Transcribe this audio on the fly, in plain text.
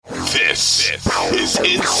This is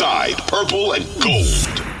Inside Purple and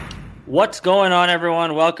Gold. What's going on,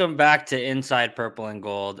 everyone? Welcome back to Inside Purple and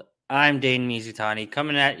Gold. I'm Dane Mizutani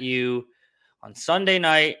coming at you on Sunday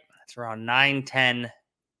night. It's around 9:10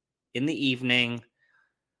 in the evening.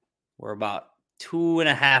 We're about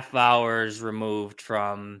 2.5 hours removed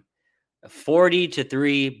from a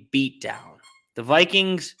 40-3 beatdown. The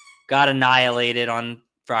Vikings got annihilated on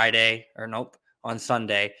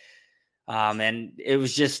Sunday. And it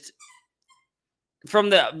was just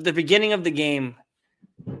from the beginning of the game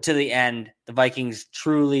to the end, the Vikings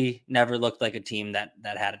truly never looked like a team that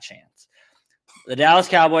had a chance. The Dallas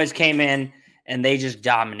Cowboys came in and they just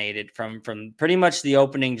dominated from pretty much the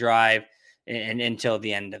opening drive and until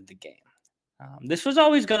the end of the game. This was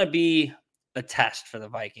always going to be a test for the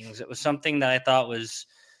Vikings. It was something that I thought was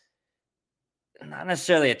not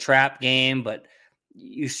necessarily a trap game, but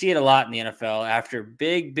you see it a lot in the NFL. After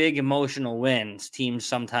big emotional wins, teams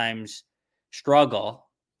sometimes struggle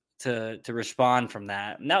to respond from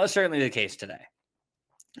that. And that was certainly the case today.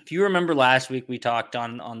 If you remember last week, we talked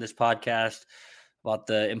on this podcast about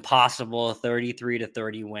the impossible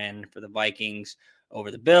 33-30 win for the Vikings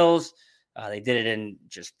over the Bills. They did it in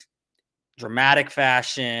just dramatic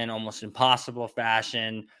fashion, almost impossible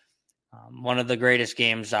fashion. One of the greatest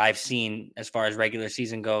games I've seen as far as regular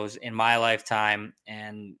season goes in my lifetime.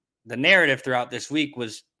 And the narrative throughout this week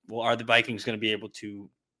was, well, are the Vikings going to be able to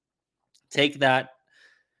take that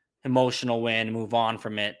emotional win, move on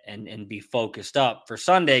from it, and be focused up for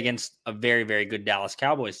Sunday against a very, very good Dallas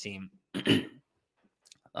Cowboys team? The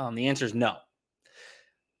answer is no.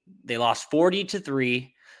 They lost 40-3,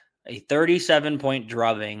 a 37-point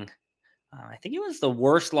drubbing. I think it was the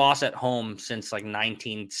worst loss at home since like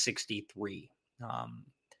 1963.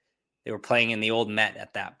 They were playing in the old Met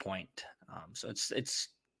at that point. So it's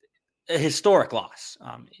a historic loss.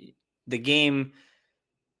 The game,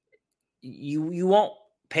 you won't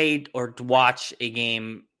pay or to watch a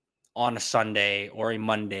game on a Sunday or a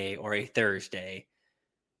Monday or a Thursday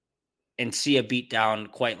and see a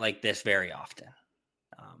beatdown quite like this very often.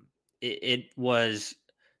 It was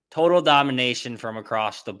total domination from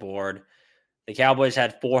across the board. The Cowboys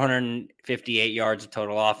had 458 yards of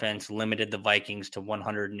total offense, limited the Vikings to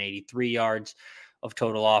 183 yards of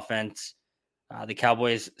total offense. The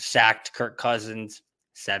Cowboys sacked Kirk Cousins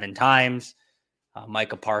 7 times.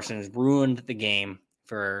 Micah Parsons ruined the game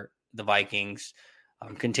for the Vikings,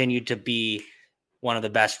 continued to be one of the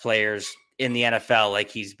best players in the NFL like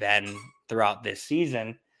he's been throughout this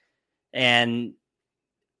season. And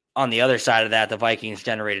on the other side of that, the Vikings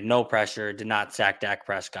generated no pressure, did not sack Dak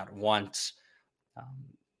Prescott once.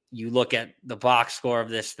 You look at the box score of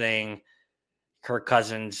this thing, Kirk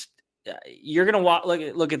Cousins, you're going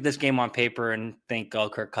to look at this game on paper and think, oh,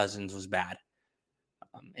 Kirk Cousins was bad.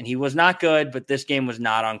 And he was not good, but this game was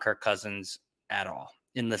not on Kirk Cousins at all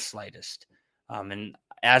in the slightest. And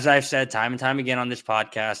as I've said time and time again on this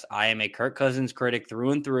podcast, I am a Kirk Cousins critic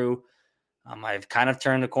through and through. I've kind of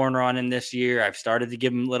turned the corner on him this year. I've started to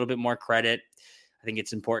give him a little bit more credit. I think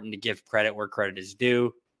it's important to give credit where credit is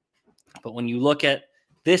due. But when you look at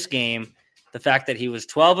this game, the fact that he was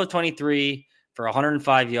 12 of 23 for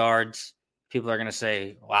 105 yards, people are going to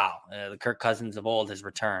say, wow, the Kirk Cousins of old has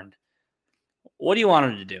returned. What do you want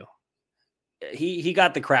him to do? He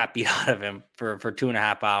got the crap beat out of him for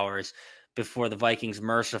 2.5 hours before the Vikings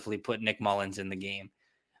mercifully put Nick Mullins in the game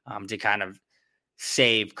to kind of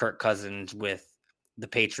save Kirk Cousins with the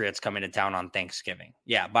Patriots coming to town on Thanksgiving.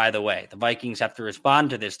 Yeah, by the way, the Vikings have to respond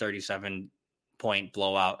to this 37-point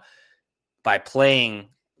blowout by playing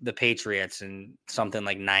the Patriots in something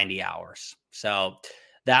like 90 hours. So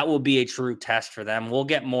that will be a true test for them. We'll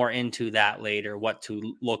get more into that later, what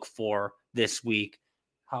to look for this week,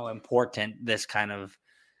 how important this kind of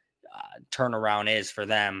turnaround is for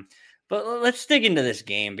them. But let's dig into this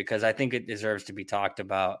game because I think it deserves to be talked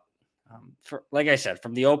about. Like I said,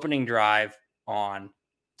 from the opening drive on,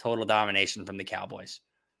 total domination from the Cowboys.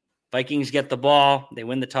 Vikings get the ball. They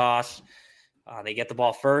win the toss. They get the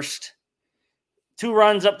ball first. 2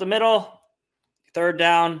 runs up the middle. 3rd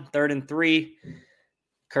down, 3rd and 3.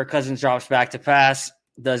 Kirk Cousins drops back to pass.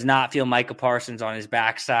 Does not feel Micah Parsons on his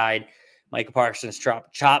backside. Micah Parsons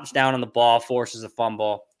chops down on the ball, forces a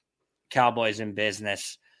fumble. Cowboys in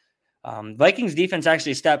business. Vikings defense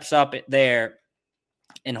actually steps up there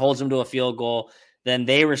and holds them to a field goal. Then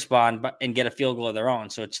they respond and get a field goal of their own.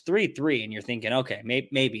 So it's 3-3, and you're thinking, okay,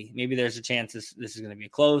 maybe there's a chance this is going to be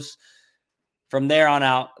close. From there on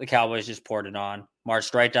out, the Cowboys just poured it on,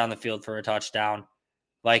 marched right down the field for a touchdown.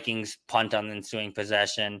 Vikings punt on the ensuing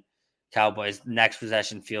possession. Cowboys next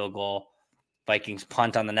possession field goal. Vikings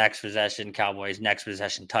punt on the next possession. Cowboys next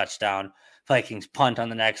possession touchdown. Vikings punt on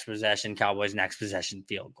the next possession, Cowboys next possession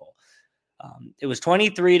field goal. It was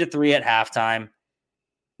 23-3 at halftime.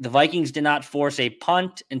 The Vikings did not force a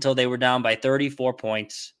punt until they were down by 34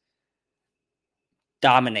 points.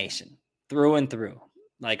 Domination through and through,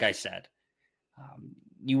 like I said.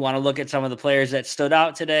 You want to look at some of the players that stood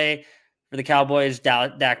out today for the Cowboys,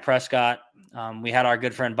 Dak Prescott. We had our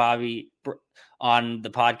good friend Bobby on the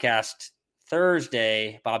podcast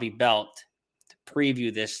Thursday, Bobby Belt, to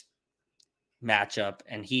preview this matchup,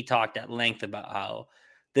 and he talked at length about how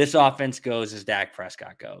this offense goes as Dak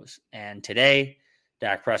Prescott goes. And today,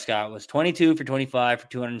 Dak Prescott was 22 for 25 for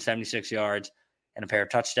 276 yards and a pair of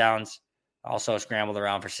touchdowns. Also scrambled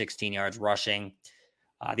around for 16 yards rushing.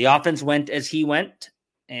 The offense went as he went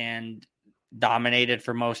and dominated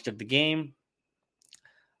for most of the game.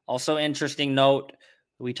 Also, interesting note,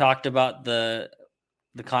 we talked about the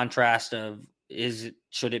contrast of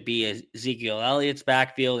should it be Ezekiel Elliott's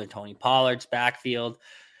backfield or Tony Pollard's backfield?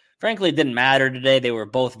 Frankly, it didn't matter today. They were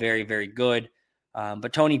both very, very good.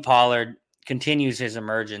 But Tony Pollard continues his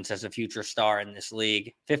emergence as a future star in this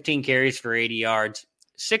league. 15 carries for 80 yards,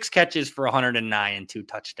 6 catches for 109 and 2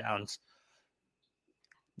 touchdowns.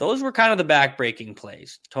 Those were kind of the back-breaking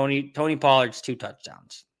plays. Tony Pollard's 2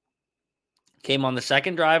 touchdowns came on the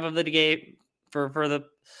second drive of the game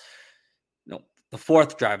the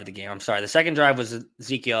fourth drive of the game. I'm sorry. The second drive was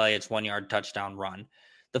Ezekiel Elliott's 1-yard touchdown run.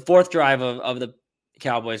 The fourth drive of the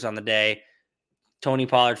Cowboys on the day, Tony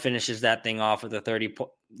Pollard finishes that thing off with a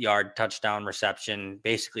 30-yard touchdown reception,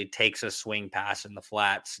 basically takes a swing pass in the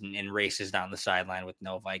flats and races down the sideline with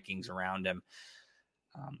no Vikings around him.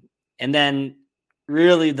 And then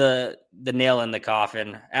really the nail in the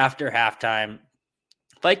coffin after halftime,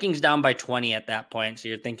 Vikings down by 20 at that point, so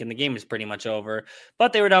you're thinking the game is pretty much over.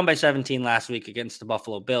 But they were down by 17 last week against the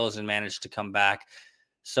Buffalo Bills and managed to come back.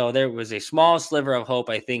 So there was a small sliver of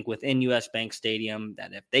hope, I think, within U.S. Bank Stadium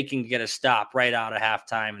that if they can get a stop right out of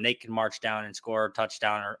halftime and they can march down and score a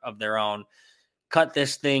touchdown of their own, cut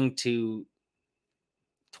this thing to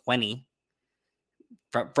 20,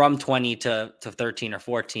 from 20 to 13 or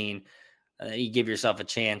 14, you give yourself a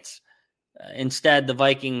chance. Instead, the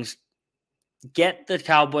Vikings get the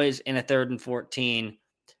Cowboys in a 3rd and 14,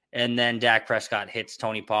 and then Dak Prescott hits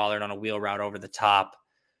Tony Pollard on a wheel route over the top,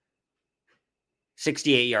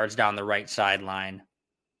 68 yards down the right sideline.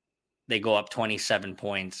 They go up 27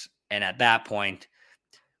 points, and at that point,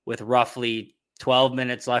 with roughly 12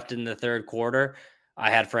 minutes left in the third quarter,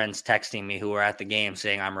 I had friends texting me who were at the game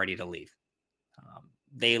saying, I'm ready to leave.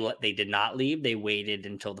 They did not leave. They waited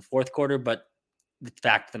until the fourth quarter, but the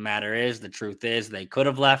fact of the matter is, the truth is, they could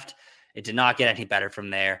have left. It did not get any better from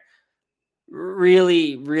there.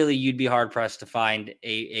 Really, really, you'd be hard-pressed to find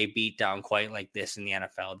a beatdown quite like this in the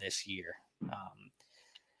NFL this year.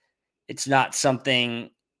 It's not something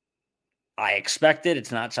I expected.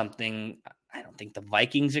 It's not something I don't think the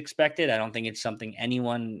Vikings expected. I don't think it's something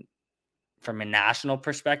anyone from a national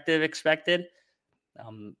perspective expected.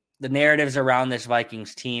 The narratives around this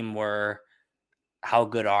Vikings team were, how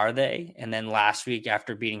good are they? And then last week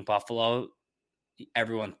after beating Buffalo,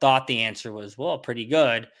 everyone thought the answer was, well, pretty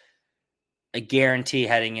good. I guarantee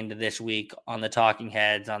heading into this week on the talking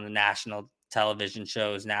heads, on the national television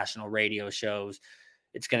shows, national radio shows,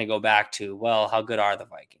 it's going to go back to, well, how good are the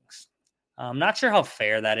Vikings? I'm not sure how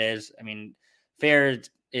fair that is. I mean, fair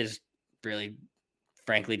is really,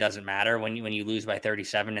 frankly, doesn't matter. When you lose by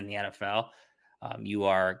 37 in the NFL, you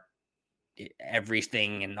are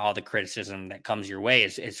everything, and all the criticism that comes your way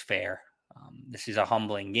is fair. This is a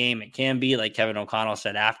humbling game. It can be, like Kevin O'Connell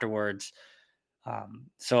said afterwards.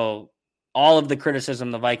 So all of the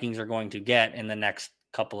criticism the Vikings are going to get in the next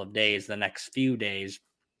couple of days, the next few days,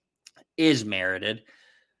 is merited.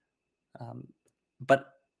 But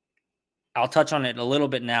I'll touch on it a little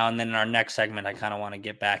bit now, and then in our next segment, I kind of want to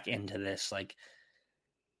get back into this. Like,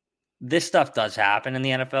 this stuff does happen in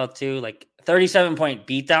the NFL too. Like, 37-point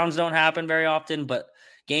beatdowns don't happen very often, but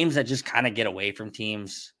games that just kind of get away from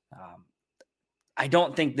teams. I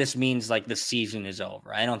don't think this means like the season is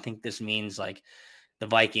over. I don't think this means like the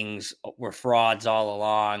Vikings were frauds all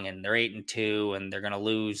along and they're 8-2 and they're going to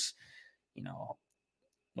lose,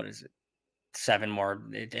 what is it? 7 more.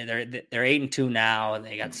 They're 8-2 now, and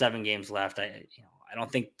they got 7 games left. I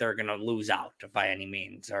don't think they're going to lose out by any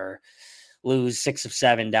means, or lose 6 of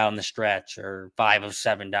 7 down the stretch, or 5 of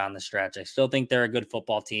 7 down the stretch. I still think they're a good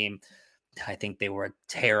football team. I think they were a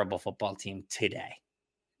terrible football team today.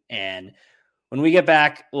 And when we get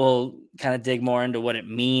back, we'll kind of dig more into what it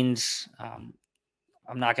means. I'm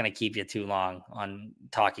not going to keep you too long on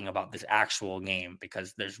talking about this actual game,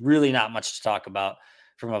 because there's really not much to talk about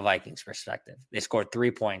from a Vikings perspective. They scored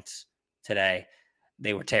 3 points today.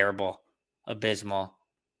 They were terrible abysmal,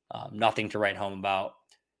 nothing to write home about.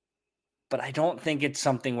 But I don't think it's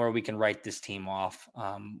something where we can write this team off.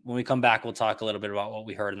 When we come back, we'll talk a little bit about what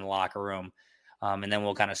we heard in the locker room, and then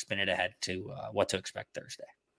we'll kind of spin it ahead to what to expect Thursday.